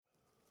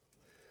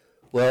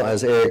Well,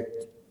 as Eric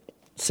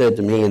said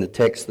to me in the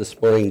text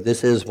this morning,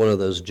 this is one of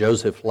those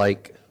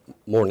Joseph-like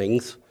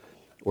mornings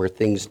where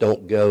things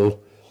don't go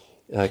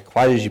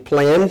quite as you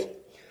plan,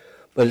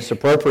 but it's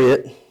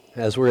appropriate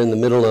as we're in the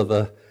middle of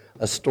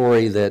a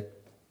story that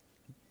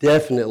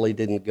definitely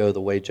didn't go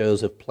the way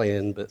Joseph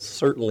planned, but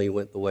certainly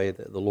went the way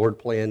that the Lord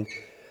planned.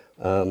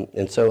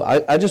 And so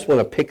I just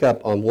want to pick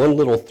up on one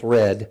little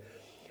thread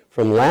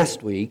from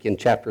last week in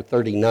chapter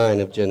 39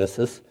 of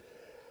Genesis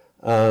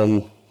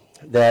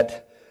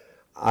that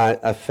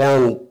I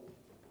found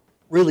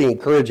really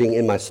encouraging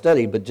in my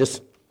study, but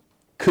just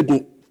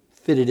couldn't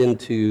fit it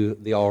into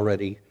the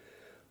already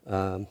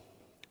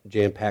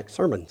jam-packed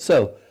sermon.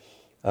 So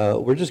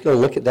we're just going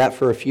to look at that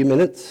for a few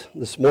minutes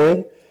this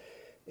morning,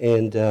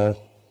 and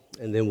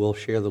then we'll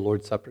share the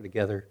Lord's Supper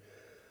together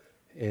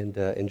and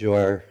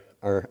enjoy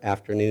our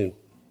afternoon.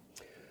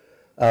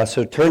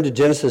 So turn to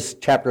Genesis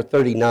chapter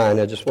 39.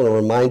 I just want to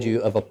remind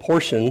you of a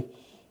portion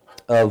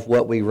of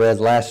what we read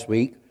last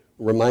week.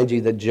 Remind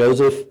you that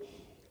Joseph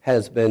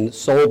has been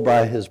sold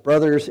by his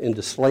brothers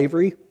into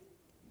slavery.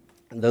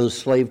 And those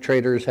slave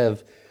traders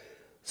have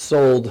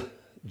sold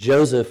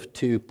Joseph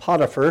to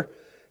Potiphar,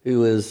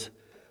 who is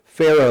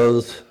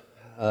Pharaoh's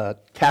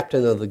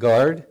captain of the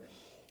guard.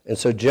 And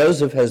so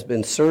Joseph has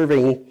been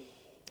serving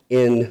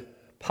in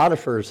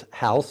Potiphar's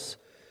house,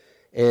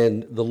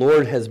 and the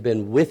Lord has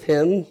been with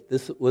him.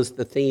 This was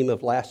the theme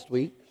of last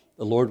week.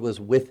 The Lord was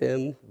with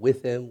him,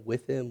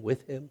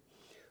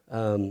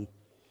 and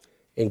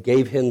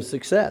gave him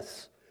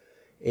success.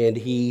 And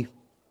he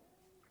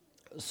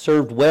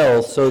served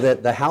well so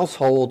that the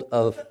household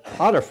of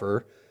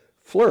Potiphar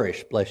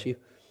flourished,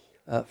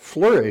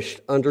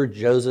 flourished under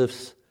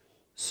Joseph's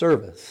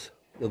service,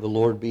 with the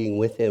Lord being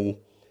with him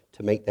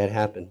to make that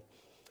happen.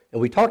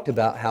 And we talked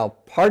about how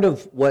part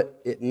of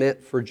what it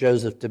meant for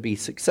Joseph to be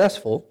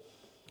successful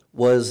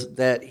was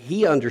that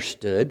he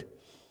understood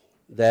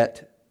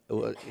that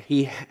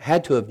he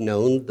had to have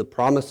known the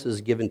promises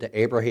given to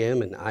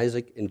Abraham and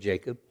Isaac and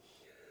Jacob,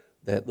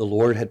 that the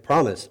Lord had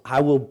promised,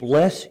 I will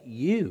bless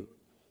you,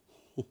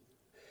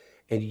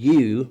 and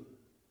you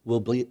will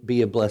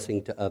be a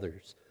blessing to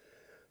others.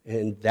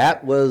 And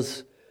that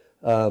was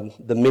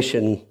the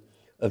mission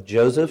of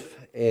Joseph,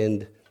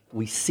 and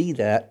we see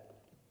that.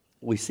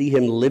 We see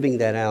him living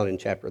that out in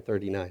chapter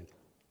 39.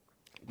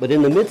 But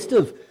in the midst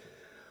of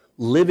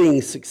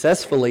living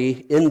successfully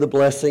in the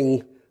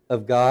blessing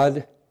of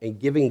God and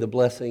giving the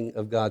blessing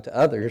of God to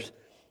others,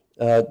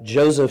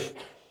 Joseph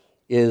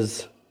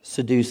is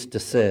seduced to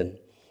sin.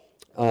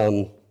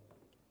 And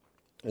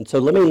so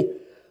let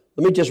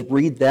me just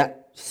read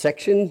that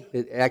section.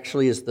 It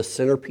actually is the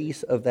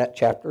centerpiece of that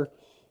chapter.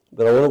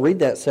 But I want to read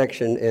that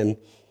section,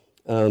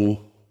 and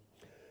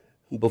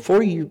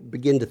before you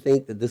begin to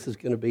think that this is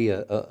going to be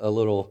a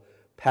little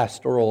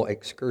pastoral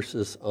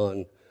excursus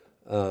on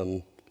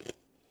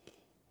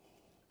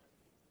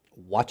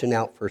watching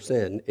out for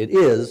sin, it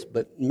is,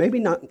 but maybe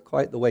not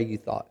quite the way you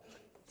thought.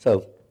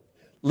 So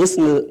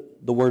listen to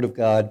the Word of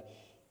God,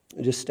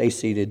 and just stay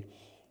seated,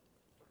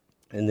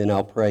 and then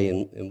I'll pray,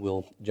 and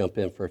we'll jump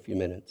in for a few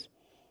minutes.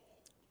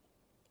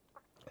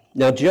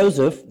 Now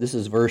Joseph, this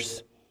is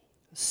verse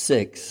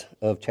 6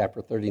 of chapter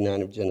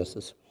 39 of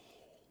Genesis.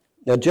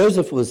 Now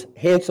Joseph was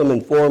handsome in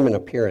form and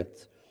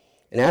appearance,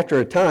 and after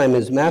a time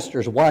his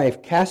master's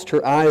wife cast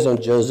her eyes on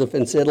Joseph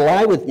and said,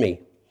 lie with me.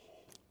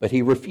 But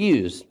he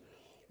refused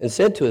and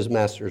said to his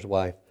master's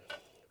wife,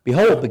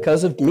 behold,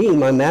 because of me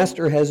my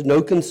master has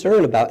no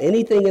concern about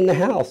anything in the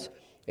house,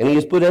 and he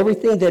has put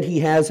everything that he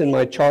has in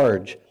my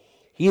charge.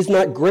 He is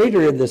not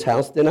greater in this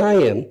house than I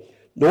am,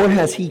 nor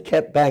has he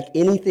kept back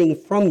anything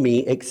from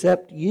me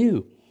except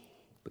you,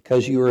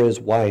 because you are his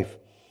wife.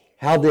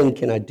 How then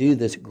can I do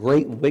this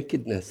great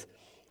wickedness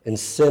and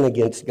sin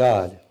against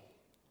God?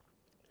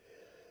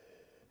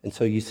 And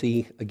so you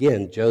see,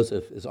 again,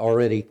 Joseph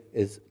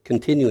is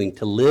continuing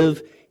to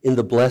live in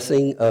the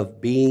blessing of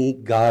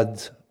being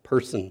God's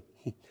person,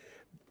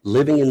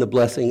 living in the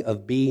blessing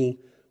of being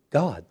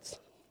God's.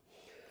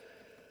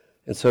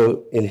 And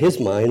so in his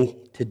mind,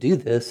 to do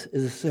this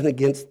is a sin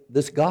against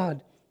this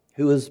God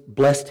who has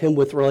blessed him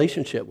with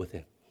relationship with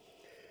him.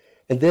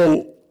 And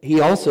then he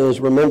also is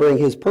remembering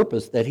his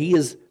purpose, that he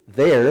is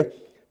there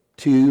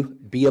to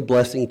be a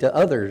blessing to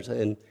others,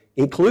 and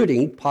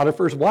including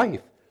Potiphar's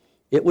wife.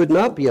 It would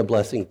not be a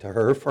blessing to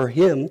her for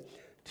him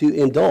to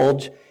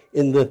indulge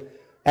in the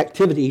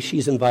activity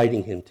she's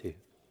inviting him to.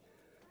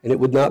 And it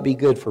would not be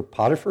good for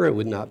Potiphar. It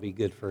would not be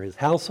good for his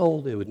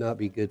household. It would not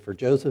be good for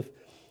Joseph.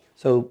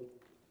 So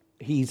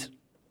he's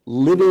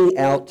living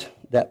out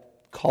that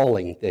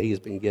calling that he's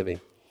been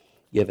given.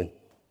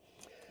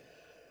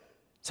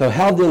 So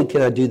how then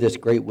can I do this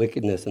great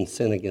wickedness and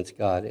sin against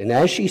God? And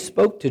as she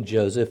spoke to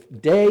Joseph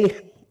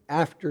day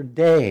after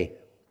day,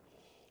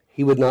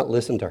 he would not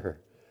listen to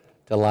her,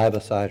 to lie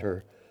beside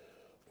her,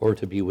 or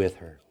to be with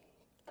her.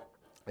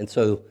 And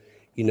so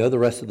you know the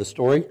rest of the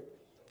story,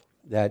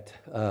 that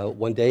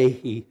one day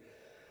he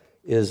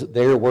is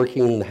there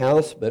working in the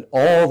house, but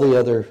all the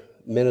other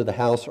men of the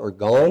house are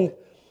gone,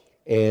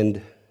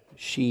 and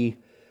she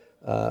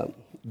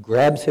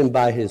grabs him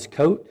by his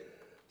coat.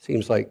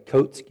 Seems like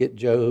coats get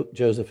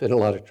Joseph in a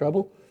lot of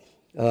trouble.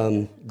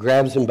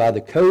 Grabs him by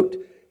the coat,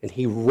 and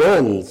he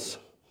runs.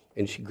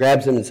 And she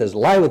grabs him and says,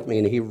 "Lie with me."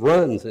 And he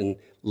runs and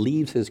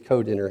leaves his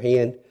coat in her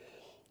hand.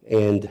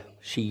 And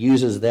she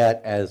uses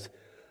that as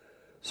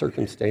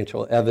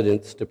circumstantial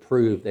evidence to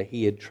prove that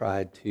he had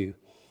tried to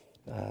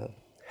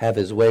have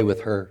his way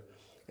with her.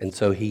 And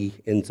so he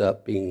ends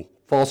up being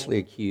falsely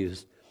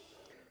accused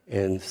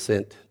and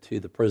sent to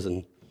the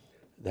prison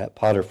that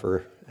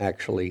Potiphar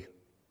actually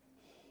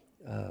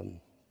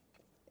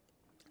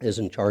is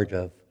in charge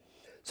of.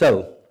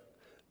 So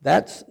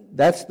that's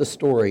the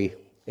story,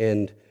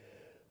 and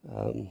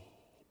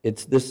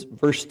it's this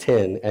verse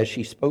 10, as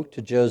she spoke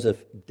to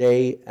Joseph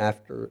day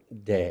after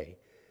day,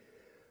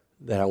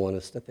 that I want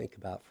us to think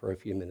about for a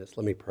few minutes.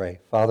 Let me pray.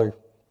 Father,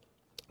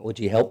 would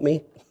you help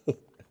me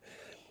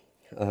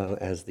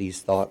as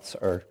these thoughts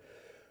are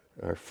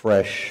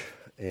fresh,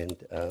 and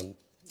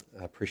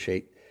I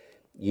appreciate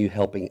you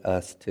helping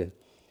us to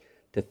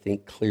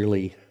think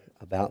clearly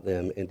about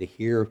them and to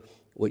hear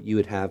what you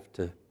would have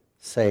to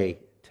say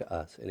to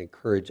us and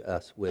encourage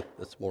us with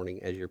this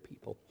morning as your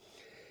people.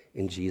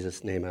 In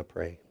Jesus' name I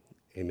pray.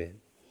 Amen.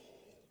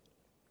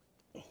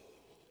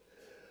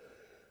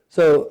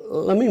 So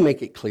let me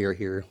make it clear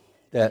here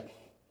that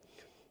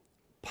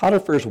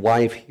Potiphar's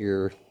wife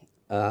here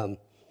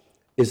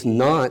is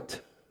not,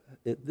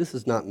 this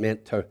is not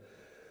meant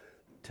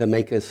to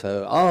make us,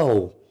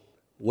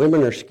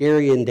 women are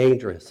scary and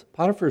dangerous.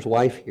 Potiphar's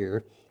wife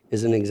here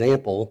is an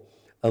example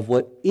of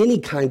what any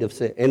kind of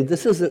sin, and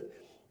this isn't,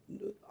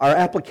 our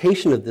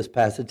application of this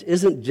passage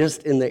isn't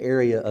just in the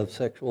area of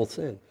sexual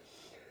sin.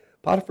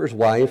 Potiphar's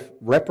wife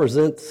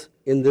represents,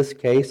 in this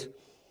case,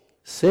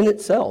 sin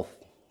itself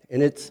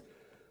and its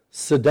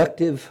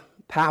seductive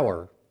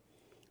power.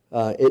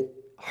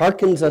 It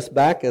harkens us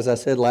back, as I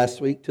said last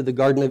week, to the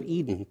Garden of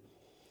Eden,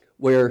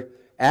 where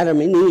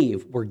Adam and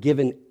Eve were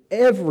given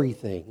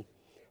everything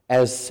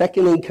as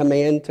second in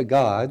command to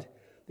God.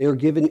 They were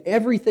given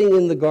everything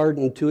in the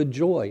garden to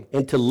enjoy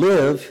and to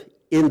live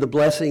in the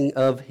blessing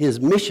of his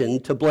mission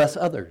to bless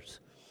others.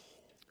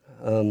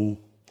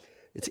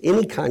 It's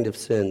any kind of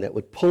sin that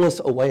would pull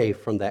us away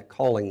from that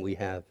calling we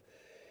have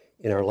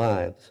in our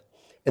lives.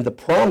 And the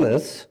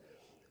promise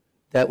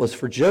that was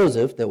for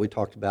Joseph, that we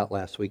talked about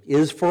last week,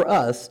 is for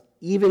us,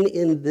 even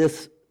in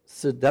this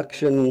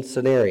seduction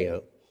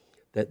scenario,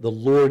 that the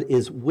Lord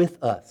is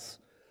with us.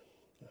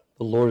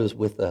 The Lord is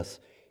with us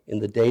in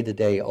the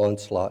day-to-day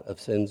onslaught of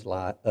sin's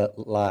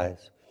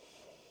lies.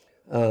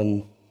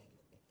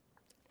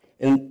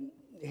 And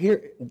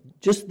here,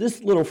 just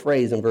this little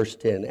phrase in verse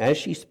 10, as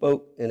she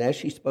spoke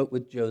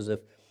with Joseph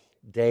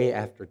day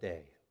after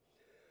day.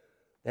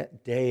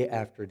 That day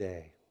after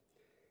day,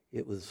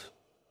 it was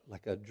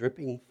like a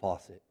dripping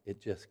faucet.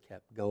 It just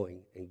kept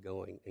going and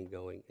going and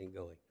going and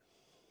going.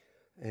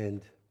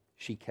 And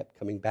she kept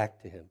coming back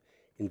to him,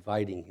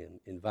 inviting him,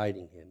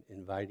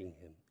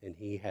 and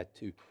he had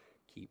to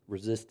keep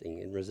resisting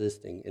and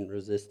resisting and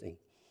resisting.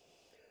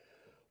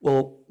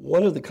 Well,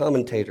 one of the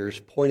commentators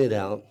pointed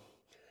out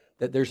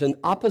that there's an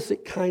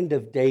opposite kind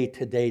of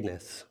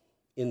day-to-dayness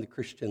in the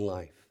Christian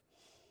life.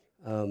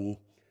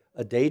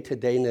 A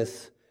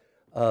day-to-dayness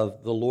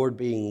of the Lord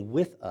being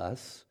with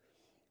us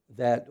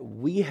that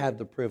we have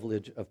the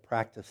privilege of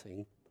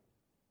practicing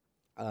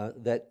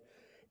that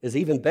is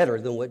even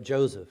better than what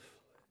Joseph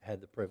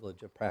had the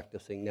privilege of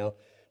practicing. Now,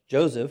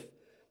 Joseph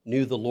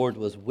knew the Lord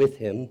was with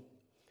him,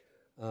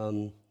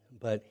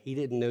 but he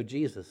didn't know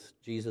Jesus.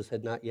 Jesus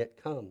had not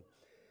yet come.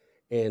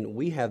 And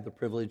we have the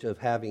privilege of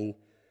having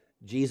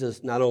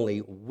Jesus not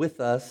only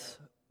with us,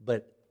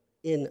 but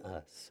in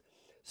us.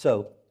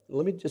 So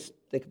let me just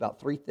think about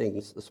three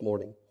things this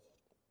morning.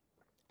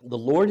 The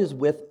Lord is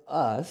with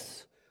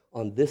us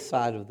on this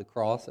side of the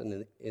cross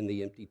and in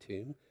the empty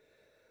tomb,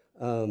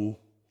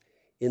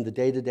 in the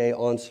day-to-day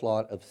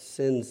onslaught of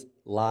sin's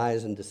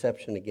lies and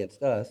deception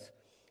against us.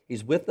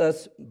 He's with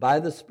us by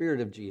the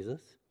Spirit of Jesus.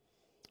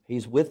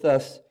 He's with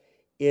us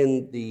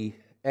in the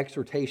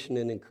exhortation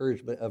and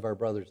encouragement of our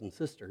brothers and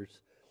sisters.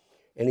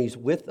 And he's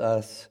with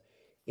us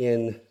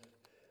in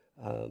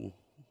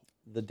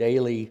the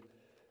daily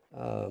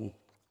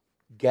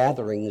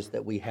gatherings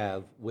that we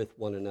have with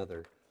one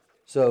another.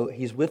 So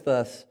he's with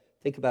us,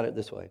 think about it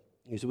this way.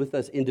 He's with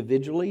us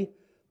individually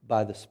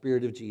by the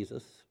Spirit of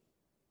Jesus,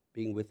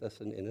 being with us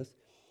and in us.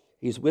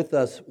 He's with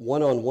us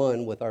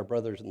one-on-one with our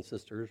brothers and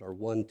sisters, or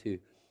 1 to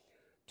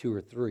 2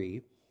 or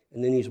 3.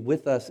 And then he's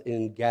with us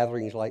in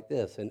gatherings like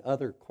this and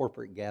other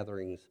corporate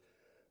gatherings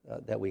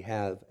that we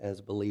have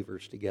as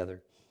believers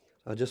together.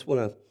 I just want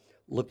to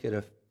look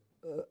at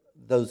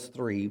those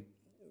three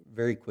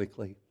very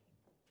quickly.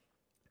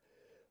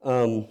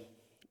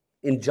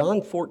 In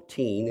John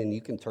 14, and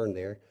you can turn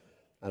there.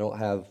 I don't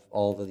have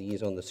all of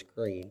these on the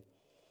screen.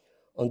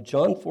 In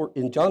John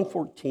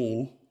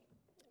 14,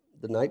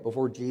 the night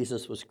before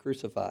Jesus was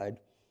crucified,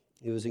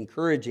 he was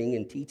encouraging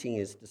and teaching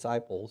his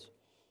disciples.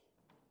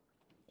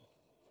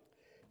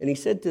 And he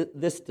said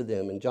this to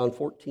them in John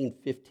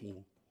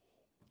 14:15.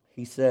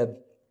 He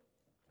said,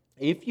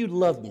 "If you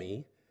love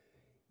me,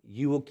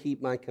 you will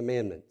keep my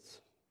commandments.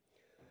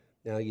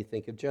 Now you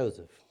think of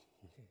Joseph.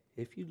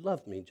 If you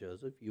love me,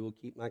 Joseph, you will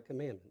keep my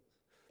commandments.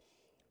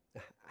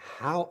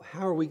 How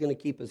are we going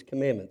to keep his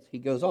commandments? He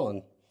goes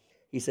on.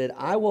 He said,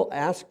 I will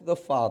ask the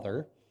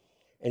Father,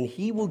 and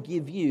he will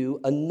give you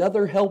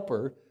another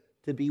helper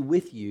to be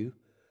with you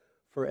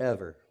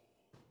forever.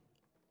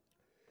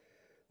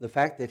 The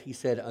fact that he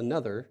said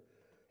another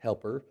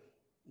helper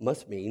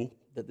must mean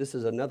that this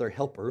is another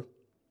helper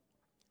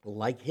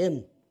like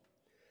him.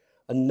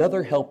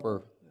 Another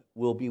helper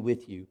will be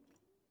with you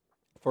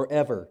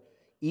forever,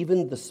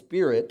 even the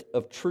Spirit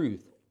of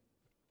truth,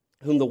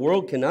 whom the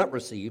world cannot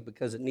receive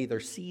because it neither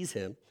sees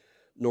him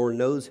nor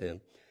knows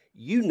him.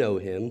 You know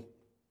him,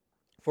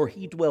 for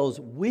he dwells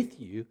with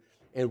you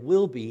and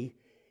will be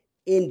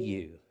in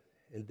you.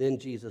 And then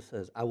Jesus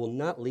says, I will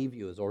not leave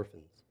you as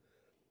orphans.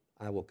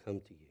 I will come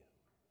to you.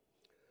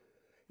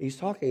 He's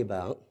talking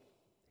about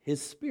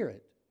his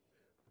Spirit,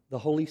 the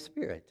Holy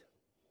Spirit.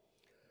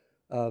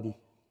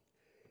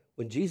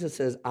 When Jesus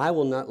says, I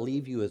will not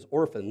leave you as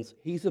orphans,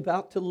 he's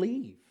about to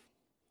leave.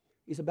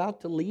 He's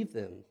about to leave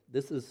them.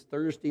 This is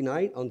Thursday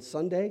night. On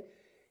Sunday,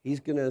 he's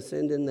going to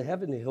ascend into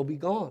heaven and he'll be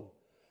gone.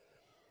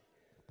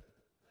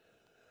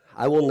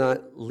 I will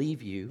not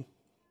leave you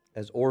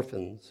as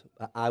orphans.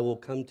 I will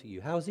come to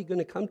you. How is he going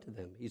to come to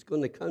them? He's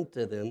going to come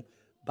to them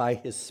by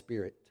his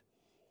Spirit.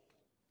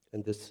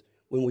 And this,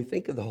 when we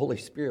think of the Holy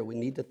Spirit, we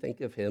need to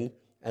think of him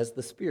as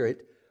the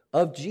Spirit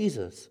of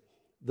Jesus,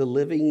 the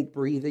living,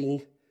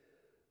 breathing,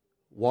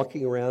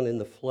 walking around in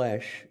the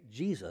flesh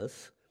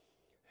Jesus,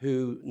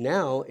 who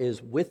now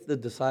is with the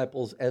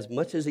disciples as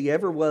much as he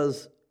ever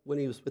was when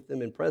he was with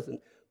them in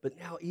present, but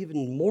now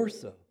even more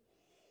so.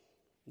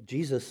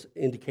 Jesus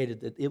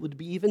indicated that it would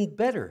be even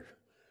better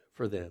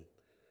for them.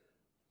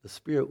 The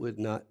Spirit would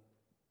not,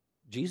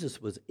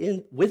 Jesus was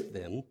in with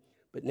them,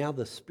 but now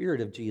the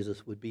Spirit of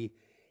Jesus would be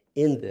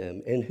in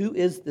them. And who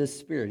is this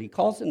Spirit? He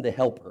calls him the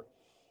Helper.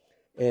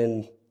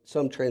 And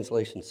some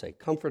translations say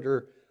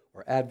Comforter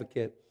or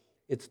Advocate.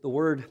 It's the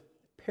word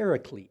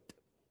Paraclete.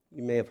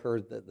 You may have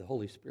heard that the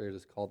Holy Spirit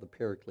is called the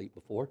Paraclete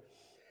before.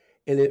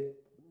 And it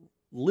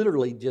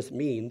literally just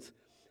means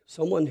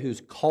someone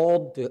who's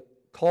called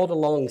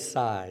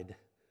alongside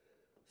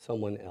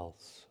someone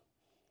else.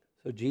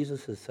 So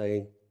Jesus is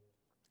saying,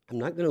 I'm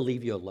not going to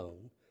leave you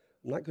alone.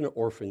 I'm not going to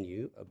orphan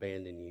you,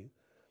 abandon you.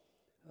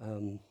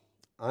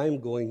 I'm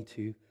going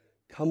to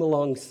come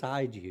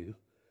alongside you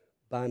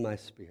by my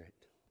Spirit.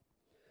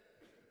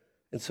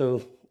 And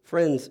so,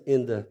 friends,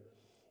 in the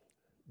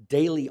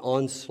daily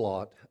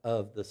onslaught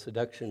of the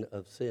seduction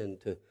of sin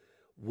to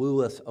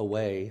woo us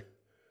away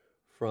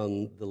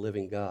from the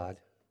living God,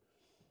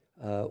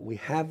 we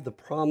have the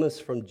promise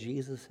from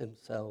Jesus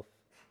himself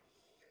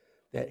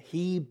that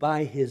he,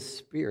 by his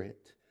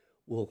Spirit,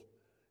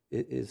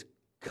 is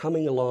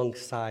coming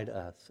alongside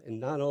us. And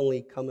not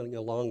only coming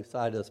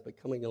alongside us,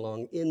 but coming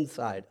along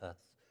inside us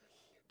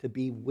to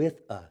be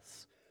with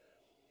us.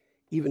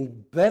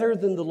 Even better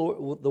than the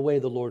way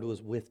the Lord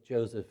was with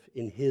Joseph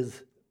in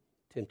his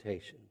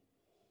temptation.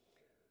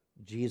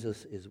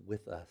 Jesus is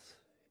with us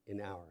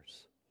in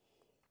ours.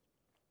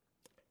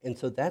 And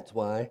so that's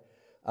why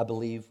I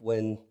believe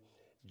when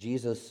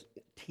Jesus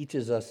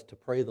teaches us to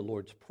pray the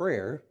Lord's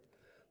Prayer,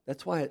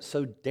 that's why it's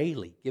so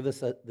daily. Give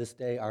us this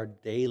day our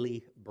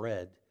daily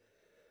bread.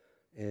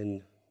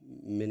 And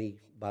many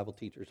Bible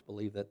teachers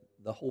believe that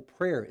the whole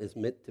prayer is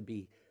meant to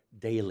be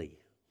daily,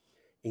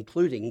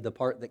 including the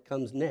part that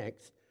comes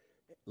next,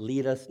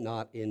 lead us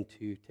not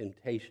into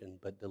temptation,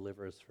 but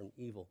deliver us from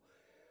evil.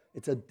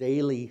 It's a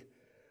daily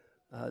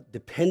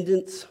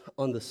dependence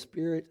on the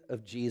Spirit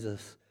of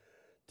Jesus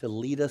to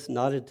lead us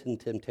not into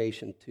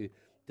temptation, to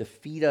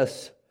defeat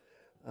us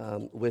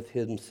with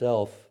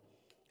himself,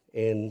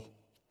 and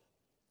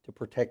to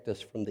protect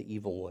us from the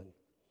evil one.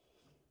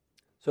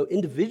 So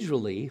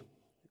individually,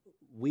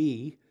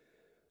 we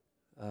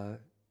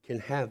can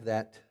have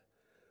that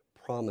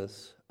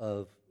promise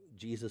of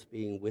Jesus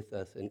being with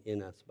us and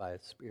in us by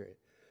his Spirit.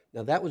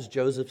 Now, that was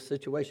Joseph's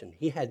situation.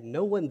 He had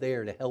no one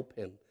there to help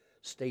him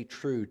stay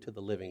true to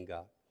the living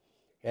God.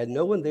 He had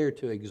no one there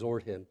to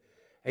exhort him.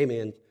 Hey,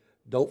 man,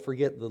 don't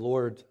forget the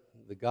Lord,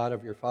 the God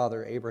of your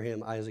father,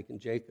 Abraham, Isaac, and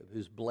Jacob,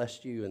 who's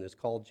blessed you and has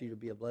called you to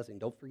be a blessing.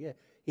 Don't forget.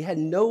 He had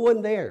no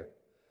one there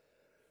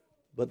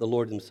but the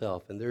Lord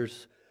himself. And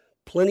there's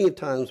plenty of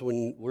times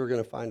when we're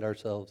going to find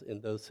ourselves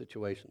in those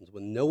situations,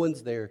 when no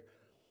one's there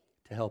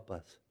to help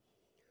us.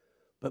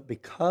 But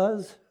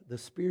because the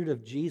Spirit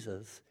of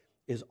Jesus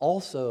is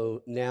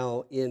also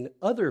now in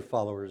other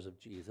followers of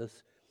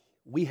Jesus,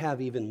 we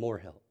have even more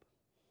help.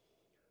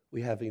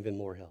 We have even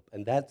more help.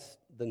 And that's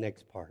the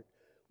next part.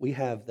 We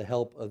have the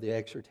help of the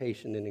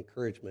exhortation and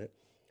encouragement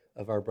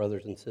of our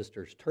brothers and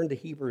sisters. Turn to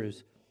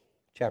Hebrews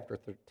chapter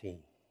 13.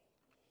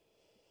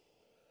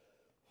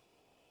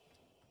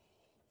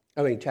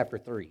 Chapter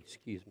 3,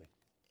 excuse me.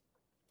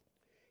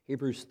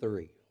 Hebrews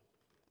 3.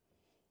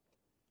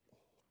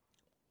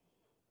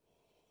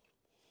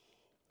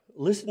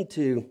 Listen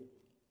to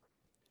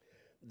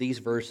these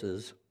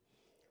verses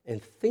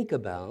and think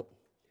about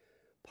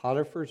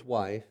Potiphar's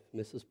wife,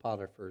 Mrs.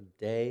 Potiphar,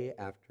 day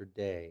after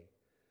day,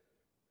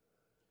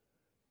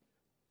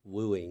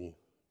 wooing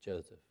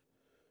Joseph,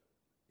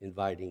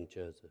 inviting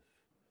Joseph.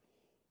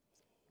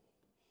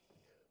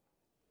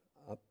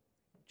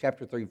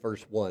 Chapter 3,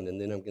 verse 1,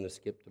 and then I'm going to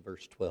skip to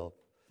verse 12.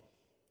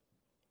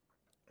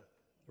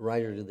 The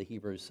writer to the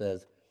Hebrews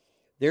says,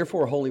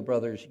 "Therefore, holy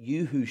brothers,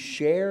 you who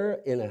share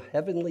in a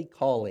heavenly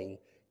calling,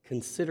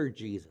 consider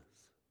Jesus."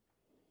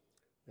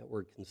 That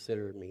word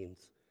consider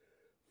means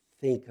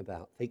think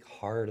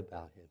hard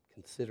about him,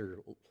 consider,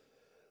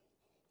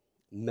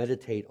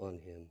 meditate on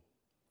him,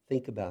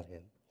 think about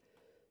him.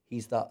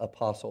 He's the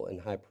apostle and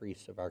high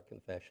priest of our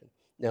confession.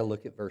 Now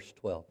look at verse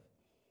 12.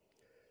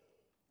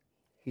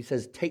 He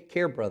says, "Take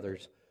care,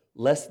 brothers,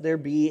 lest there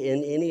be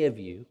in any of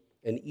you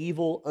an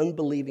evil,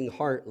 unbelieving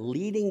heart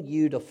leading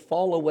you to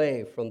fall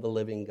away from the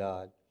living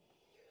God.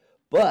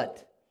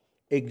 But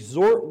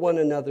exhort one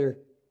another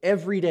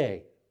every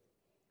day."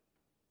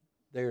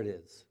 There it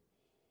is.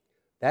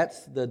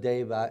 That's the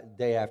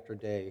day after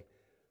day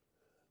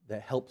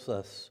that helps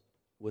us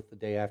with the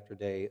day after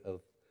day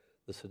of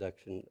the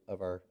seduction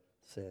of our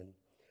sin.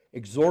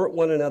 "Exhort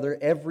one another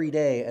every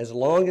day, as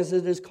long as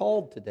it is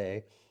called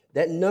today,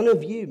 that none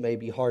of you may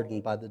be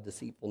hardened by the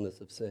deceitfulness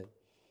of sin.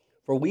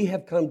 For we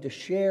have come to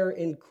share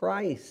in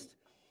Christ,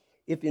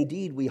 if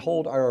indeed we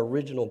hold our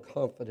original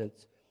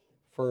confidence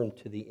firm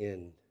to the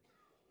end.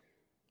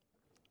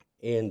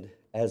 And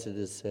as it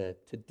is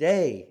said,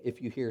 today,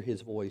 if you hear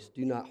his voice,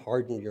 do not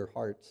harden your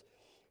hearts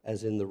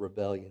as in the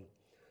rebellion."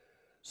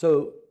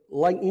 So,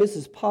 like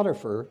Mrs.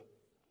 Potiphar,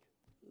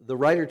 the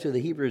writer to the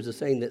Hebrews is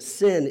saying that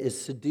sin is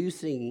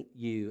seducing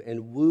you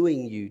and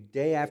wooing you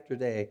day after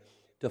day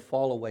to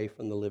fall away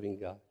from the living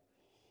God,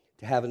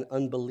 to have an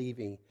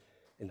unbelieving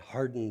and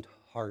hardened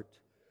heart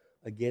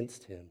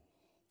against him.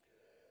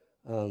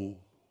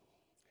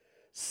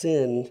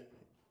 Sin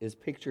is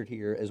pictured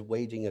here as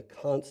waging a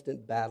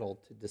constant battle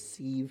to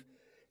deceive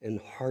and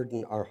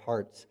harden our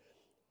hearts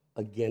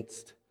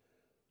against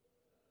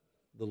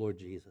the Lord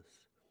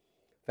Jesus.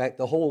 In fact,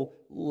 the whole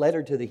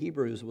letter to the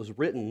Hebrews was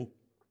written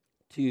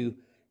to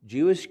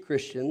Jewish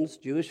Christians,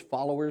 Jewish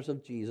followers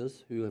of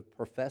Jesus who have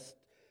professed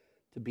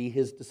to be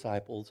his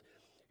disciples,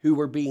 who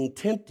were being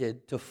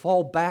tempted to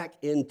fall back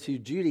into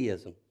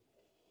Judaism.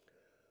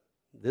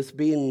 This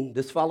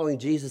following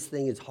Jesus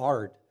thing is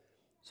hard.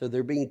 So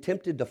they're being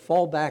tempted to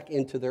fall back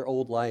into their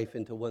old life,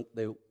 into what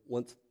they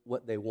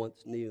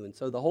once knew. And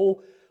so the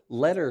whole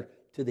letter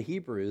to the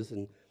Hebrews,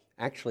 and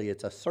actually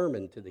it's a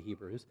sermon to the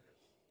Hebrews,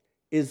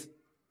 is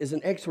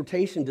an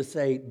exhortation to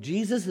say,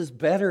 Jesus is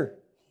better.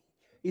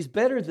 He's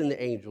better than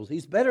the angels.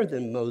 He's better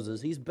than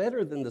Moses. He's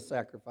better than the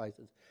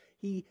sacrifices.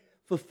 He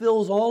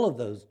fulfills all of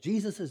those.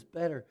 Jesus is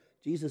better.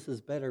 Jesus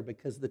is better,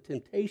 because the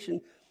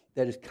temptation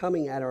that is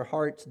coming at our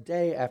hearts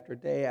day after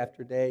day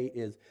after day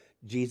is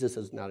Jesus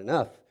is not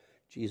enough.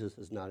 Jesus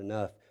is not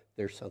enough.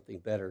 There's something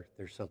better.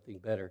 There's something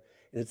better.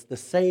 And it's the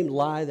same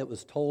lie that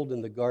was told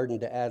in the garden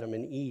to Adam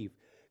and Eve.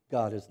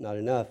 God is not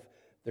enough.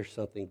 There's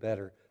something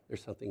better.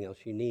 There's something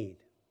else you need.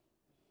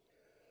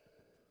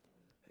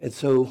 And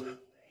so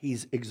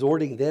he's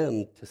exhorting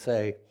them to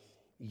say,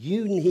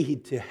 you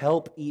need to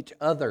help each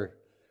other.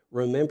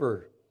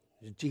 Remember,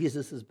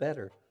 Jesus is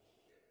better.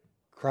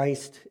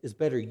 Christ is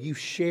better. You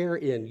share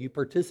in, you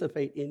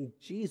participate in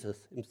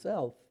Jesus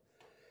himself.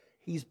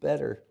 He's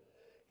better.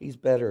 He's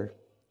better.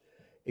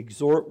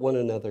 Exhort one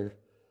another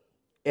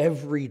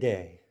every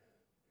day,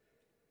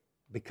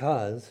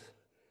 because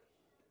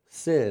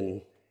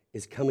sin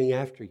is coming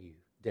after you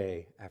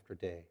day after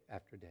day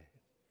after day.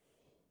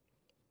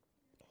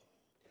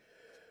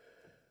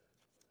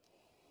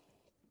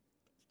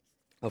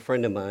 A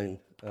friend of mine,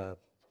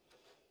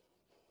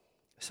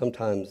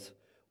 sometimes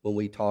when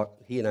we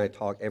talk, he and I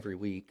talk every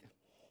week,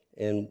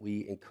 and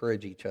we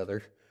encourage each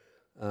other.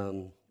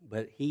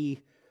 But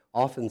he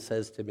often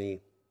says to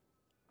me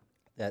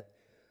that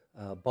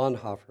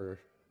Bonhoeffer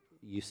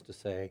used to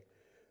say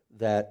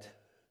that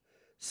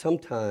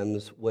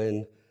sometimes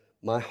when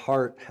my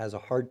heart has a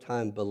hard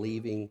time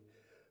believing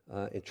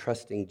and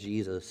trusting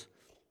Jesus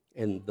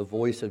and the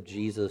voice of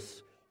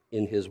Jesus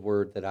in his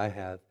word that I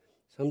have,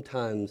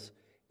 sometimes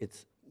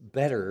it's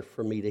better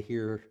for me to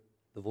hear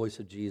the voice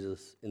of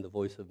Jesus in the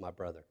voice of my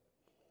brother.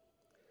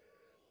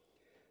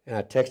 And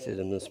I texted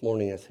him this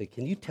morning. I said,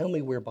 can you tell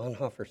me where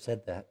Bonhoeffer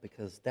said that?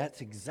 Because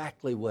that's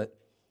exactly what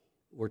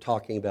we're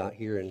talking about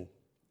here in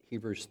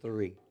Hebrews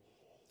 3.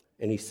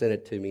 And he sent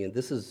it to me. And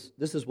this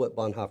is what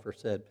Bonhoeffer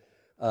said.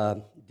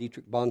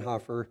 Dietrich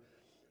Bonhoeffer,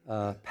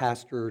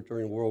 pastor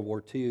during World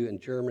War II in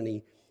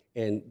Germany,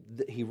 and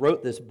he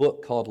wrote this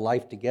book called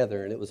Life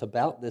Together, and it was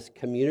about this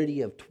community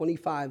of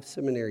 25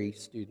 seminary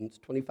students,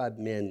 25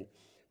 men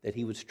that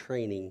he was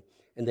training,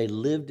 and they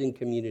lived in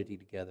community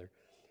together.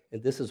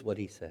 And this is what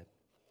he said.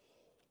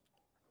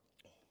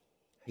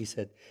 He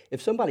said,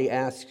 if somebody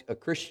asks a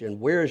Christian,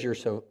 where is your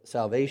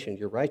salvation,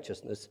 your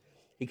righteousness,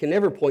 he can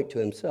never point to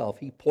himself.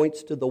 He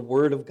points to the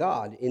Word of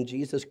God in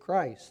Jesus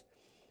Christ,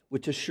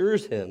 which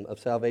assures him of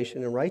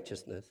salvation and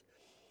righteousness.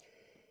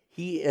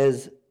 He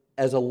is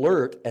as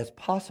alert as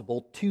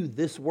possible to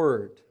this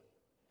word,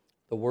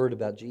 the word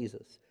about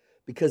Jesus.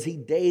 Because he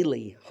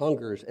daily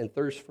hungers and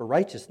thirsts for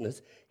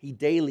righteousness, he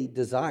daily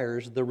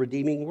desires the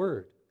redeeming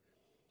word.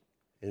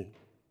 And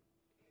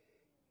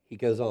he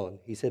goes on.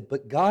 He said,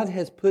 but God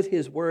has put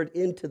his word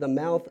into the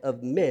mouth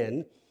of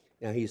men.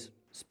 Now he's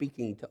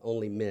speaking to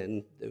only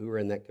men who are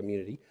in that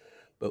community,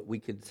 but we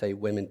could say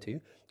women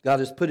too. God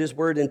has put his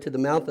word into the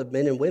mouth of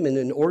men and women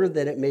in order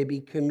that it may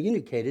be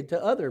communicated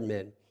to other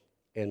men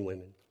and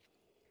women.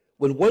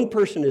 When one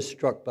person is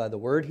struck by the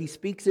word, he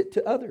speaks it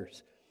to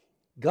others.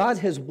 God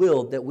has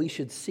willed that we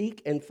should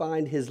seek and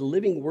find his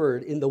living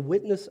word in the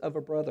witness of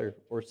a brother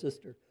or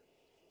sister,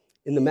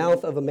 in the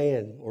mouth of a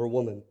man or a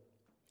woman.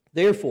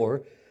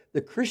 Therefore,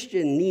 the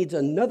Christian needs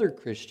another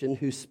Christian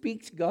who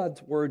speaks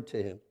God's word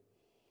to him.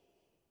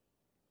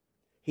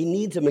 He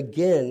needs him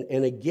again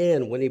and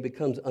again when he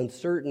becomes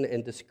uncertain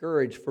and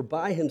discouraged, for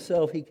by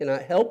himself he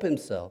cannot help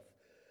himself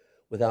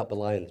without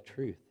belying the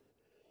truth.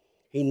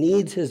 He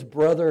needs his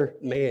brother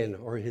man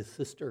or his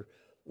sister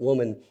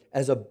woman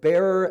as a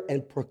bearer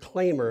and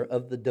proclaimer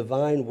of the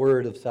divine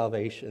word of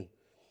salvation.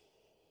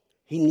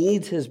 He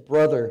needs his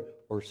brother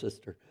or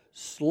sister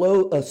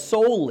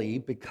solely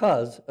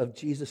because of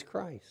Jesus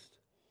Christ.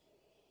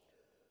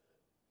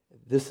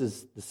 This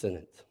is the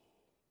sentence.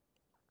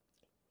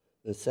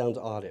 It sounds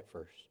odd at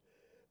first.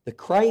 The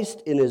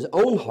Christ in his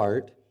own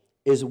heart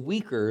is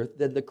weaker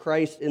than the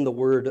Christ in the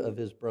word of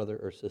his brother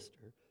or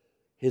sister.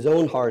 His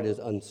own heart is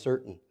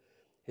uncertain.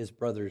 His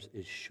brother's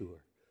is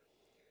sure.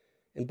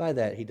 And by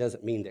that, he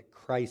doesn't mean that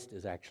Christ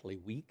is actually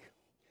weak.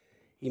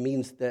 He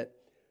means that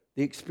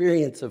the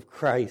experience of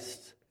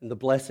Christ and the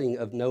blessing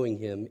of knowing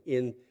him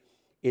in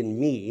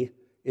me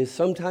is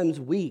sometimes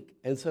weak.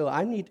 And so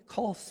I need to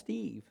call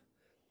Steve.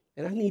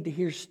 And I need to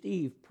hear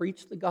Steve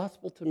preach the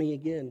gospel to me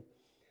again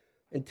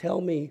and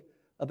tell me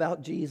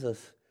about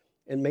Jesus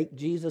and make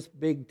Jesus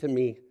big to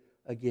me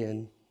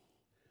again.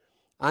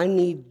 I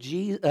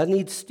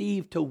need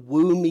Steve to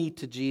woo me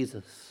to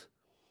Jesus.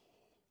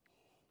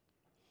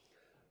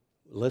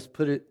 Let's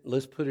put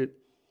it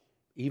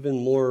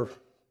even more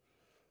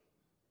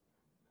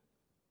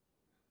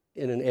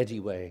in an edgy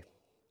way.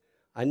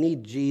 I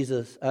need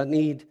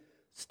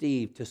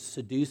Steve to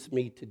seduce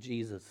me to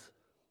Jesus,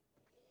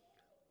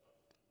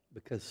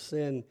 because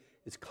sin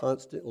is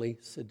constantly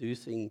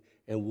seducing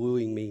and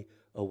wooing me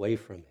away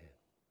from him.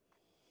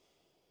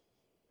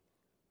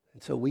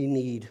 And so we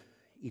need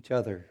each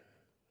other.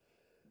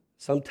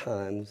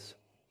 Sometimes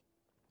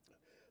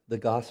the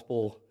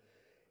gospel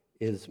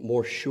is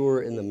more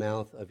sure in the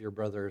mouth of your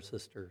brother or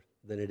sister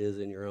than it is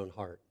in your own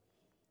heart.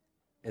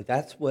 And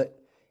that's what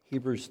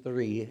Hebrews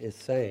 3 is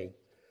saying.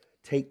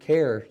 Take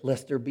care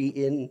lest there be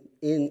in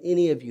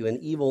any of you an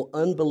evil,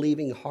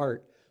 unbelieving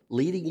heart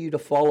leading you to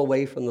fall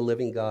away from the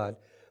living God.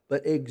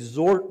 But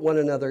exhort one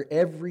another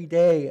every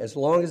day, as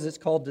long as it's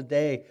called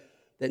today,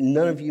 that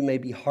none of you may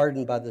be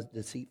hardened by the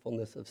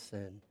deceitfulness of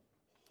sin.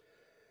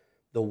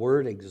 The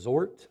word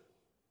exhort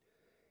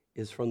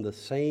is from the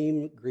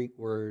same Greek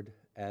word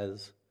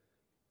as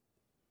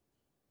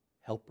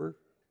helper,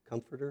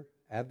 comforter,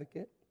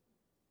 advocate,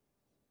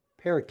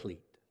 paraclete.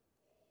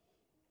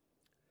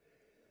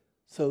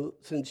 So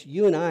since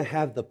you and I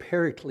have the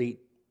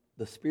paraclete,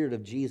 the Spirit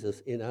of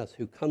Jesus in us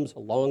who comes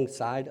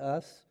alongside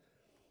us,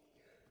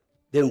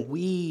 then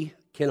we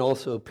can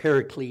also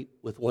paraclete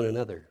with one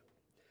another,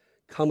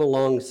 come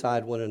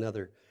alongside one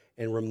another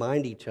and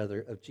remind each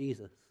other of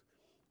Jesus.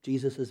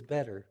 Jesus is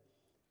better.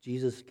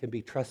 Jesus can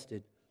be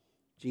trusted.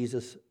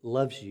 Jesus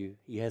loves you.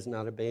 He has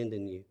not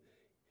abandoned you.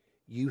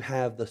 You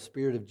have the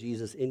Spirit of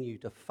Jesus in you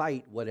to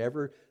fight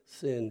whatever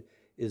sin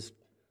is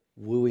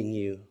wooing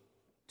you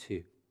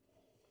to.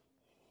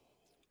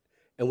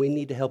 And we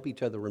need to help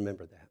each other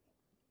remember that.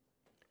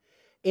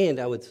 And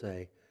I would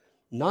say,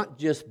 not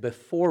just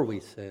before we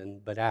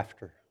sin, but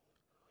after.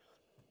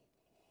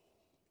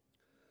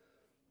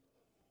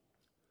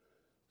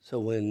 So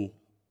when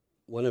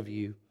one of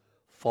you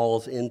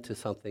falls into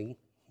something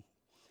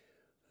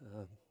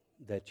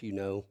that you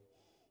know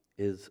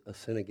is a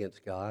sin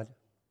against God,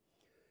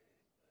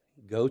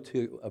 go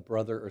to a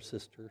brother or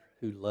sister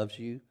who loves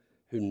you,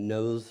 who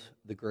knows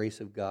the grace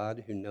of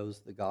God, who knows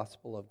the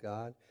gospel of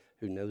God,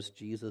 who knows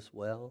Jesus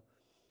well,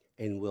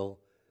 and will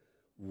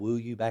woo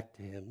you back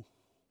to him,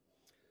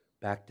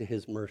 back to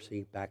his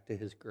mercy, back to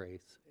his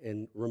grace,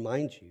 and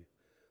remind you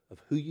of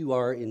who you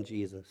are in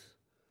Jesus.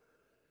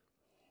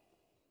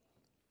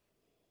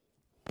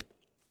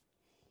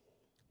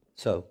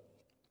 So,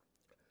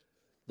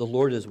 the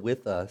Lord is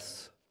with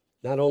us,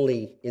 not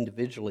only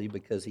individually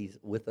because he's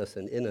with us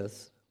and in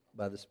us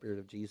by the Spirit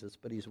of Jesus,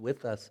 but he's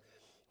with us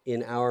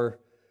in our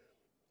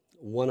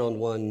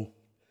one-on-one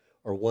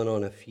or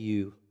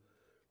one-on-a-few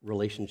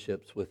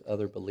relationships with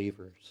other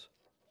believers.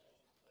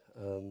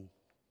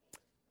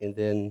 And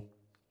then,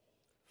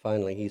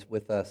 finally, he's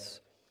with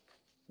us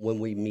when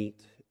we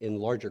meet in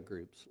larger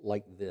groups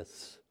like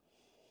this.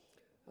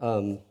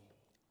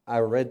 I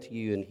read to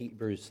you in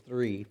Hebrews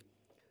 3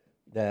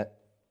 that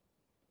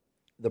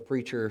the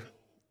preacher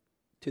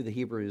to the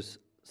Hebrews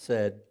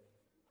said,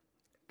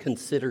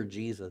 consider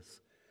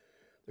Jesus.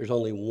 There's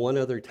only one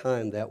other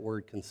time that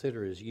word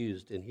consider is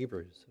used in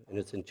Hebrews, and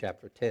it's in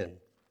chapter 10.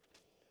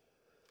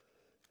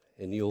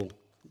 And you'll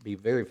be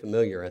very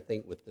familiar, I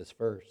think, with this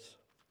verse,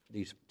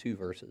 these two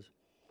verses.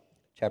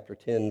 Chapter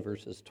 10,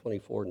 verses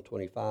 24 and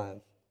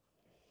 25.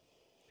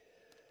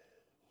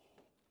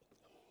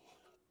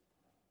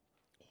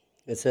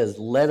 It says,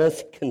 let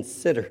us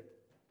consider.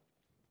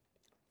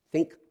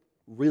 Think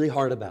really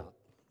hard about,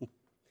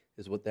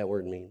 is what that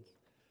word means.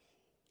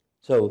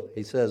 So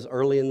he says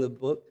early in the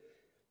book,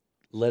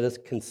 let us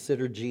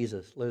consider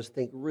Jesus. Let us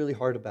think really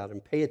hard about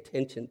him. Pay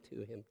attention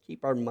to him.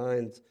 Keep our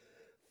minds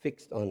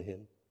fixed on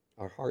him.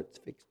 Our hearts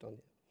fixed on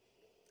him.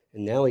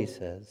 And now he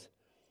says,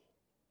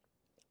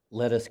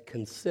 let us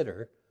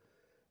consider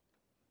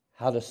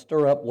how to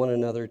stir up one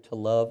another to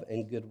love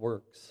and good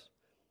works,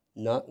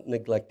 not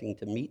neglecting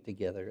to meet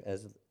together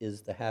as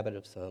is the habit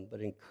of some,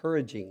 but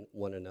encouraging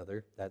one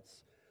another.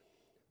 That's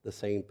the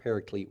same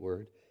paraclete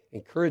word.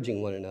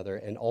 Encouraging one another,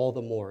 and all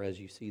the more as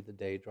you see the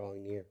day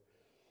drawing near.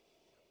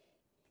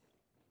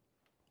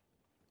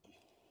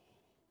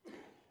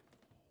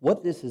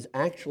 What this is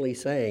actually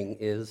saying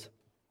is,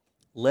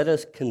 let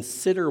us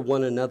consider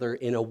one another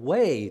in a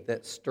way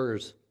that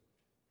stirs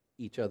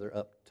each other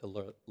up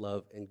to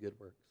love and good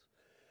works.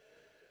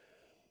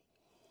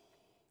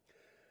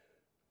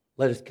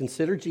 Let us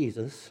consider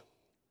Jesus,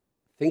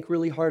 think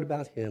really hard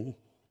about him,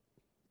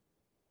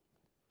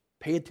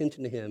 pay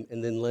attention to him,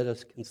 and then let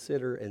us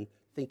consider and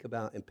think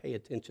about and pay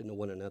attention to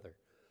one another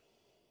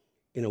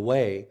in a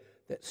way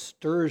that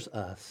stirs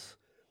us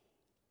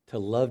to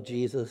love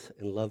Jesus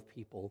and love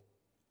people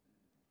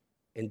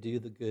and do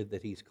the good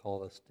that he's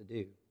called us to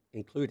do,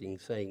 including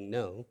saying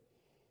no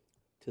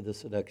to the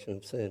seduction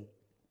of sin.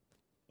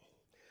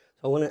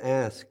 So I want to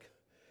ask,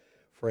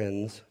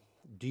 friends,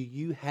 do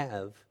you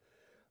have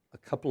a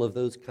couple of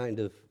those kind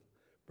of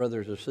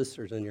brothers or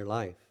sisters in your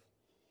life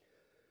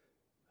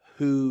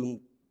whom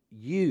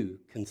you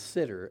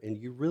consider and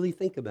you really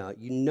think about?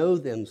 You know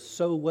them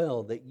so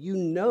well that you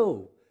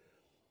know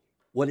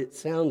what it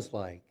sounds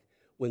like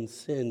when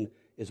sin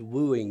is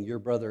wooing your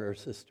brother or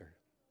sister.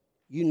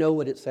 You know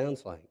what it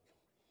sounds like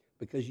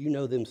because you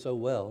know them so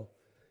well.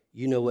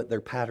 You know what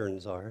their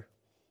patterns are.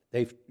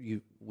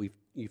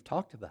 You've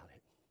talked about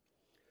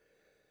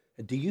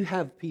it. Do you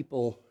have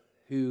people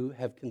who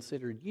have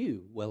considered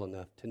you well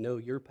enough to know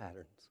your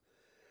patterns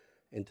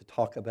and to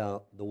talk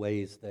about the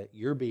ways that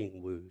you're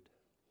being wooed,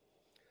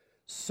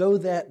 so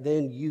that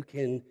then you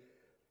can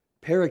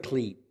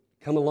paraclete,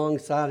 come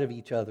alongside of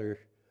each other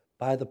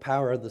by the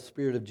power of the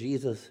Spirit of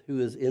Jesus who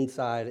is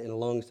inside and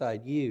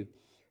alongside you,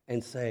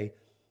 and say,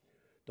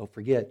 don't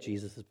forget,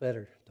 Jesus is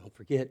better. Don't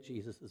forget,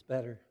 Jesus is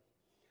better.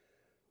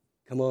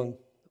 Come on.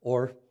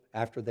 Or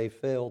after they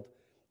failed,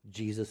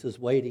 Jesus is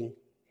waiting.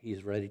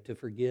 He's ready to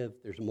forgive.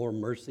 There's more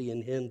mercy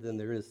in him than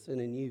there is sin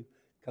in you.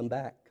 Come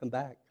back, come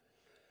back.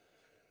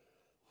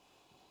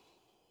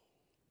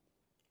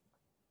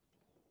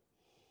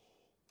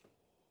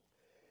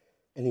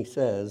 And he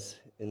says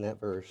in that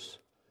verse,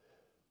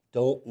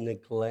 don't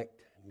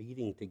neglect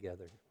meeting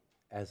together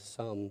as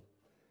some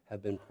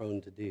have been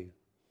prone to do.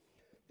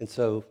 And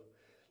so,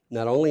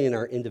 not only in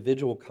our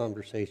individual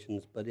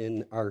conversations, but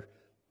in our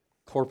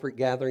corporate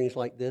gatherings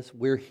like this,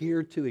 we're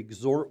here to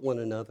exhort one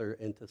another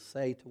and to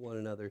say to one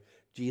another,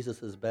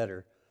 Jesus is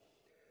better.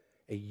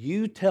 And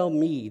you tell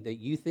me that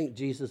you think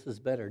Jesus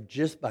is better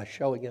just by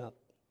showing up,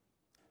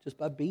 just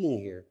by being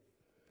here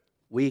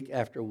week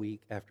after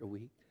week after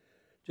week,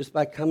 just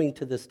by coming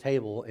to this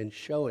table and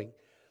showing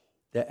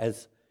that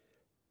as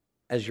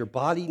your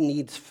body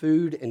needs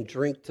food and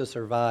drink to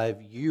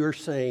survive, you're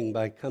saying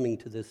by coming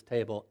to this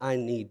table, I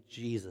need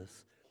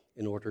Jesus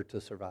in order to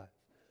survive.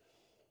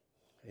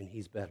 And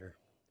he's better.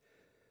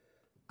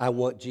 I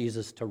want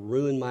Jesus to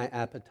ruin my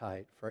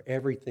appetite for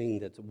everything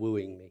that's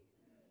wooing me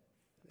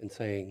and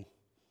saying,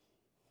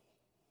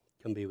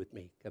 come be with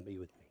me, come be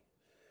with me.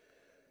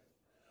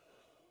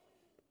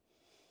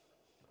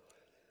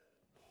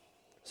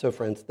 So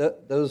friends,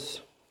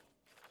 those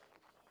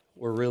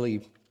were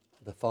really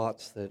the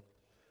thoughts that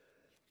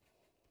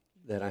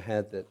I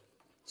had that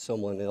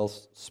someone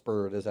else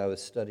spurred as I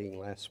was studying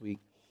last week,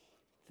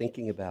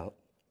 thinking about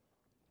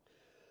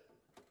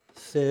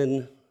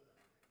sin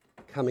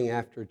coming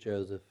after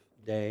Joseph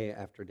day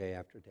after day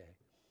after day.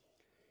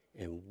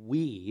 And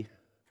we,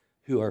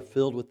 who are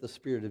filled with the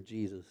Spirit of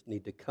Jesus,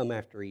 need to come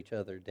after each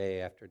other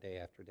day after day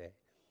after day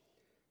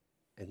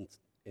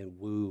and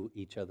woo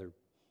each other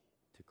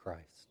to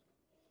Christ.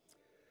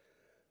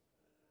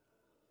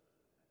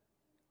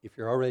 If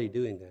you're already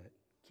doing that,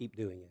 keep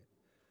doing it.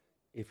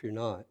 If you're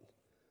not,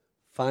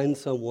 find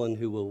someone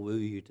who will woo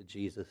you to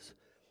Jesus,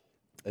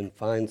 and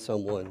find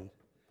someone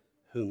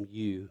whom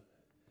you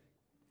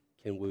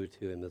can woo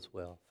to him as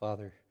well.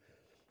 Father,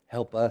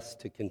 help us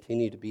to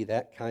continue to be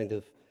that kind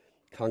of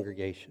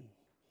congregation,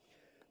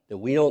 that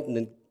we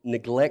don't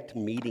neglect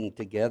meeting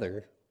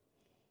together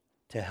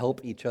to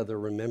help each other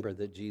remember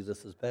that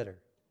Jesus is better.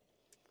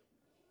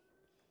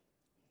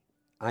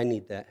 I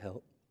need that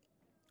help.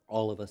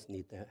 All of us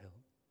need that help.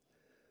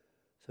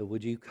 So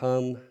would you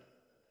come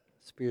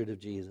Spirit of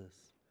Jesus,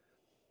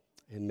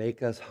 and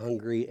make us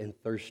hungry and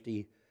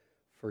thirsty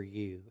for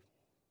you.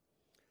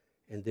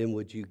 And then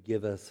would you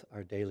give us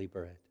our daily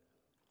bread?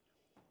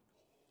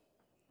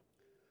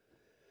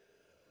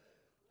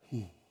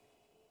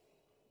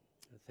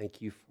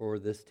 Thank you for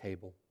this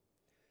table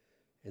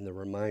and the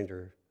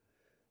reminder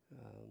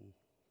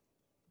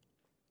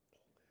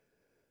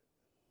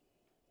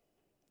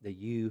that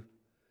you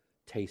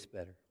taste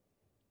better,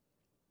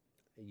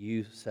 that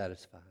you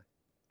satisfy.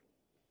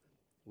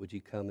 Would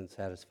you come and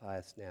satisfy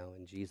us now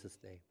in Jesus'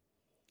 name?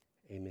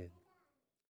 Amen.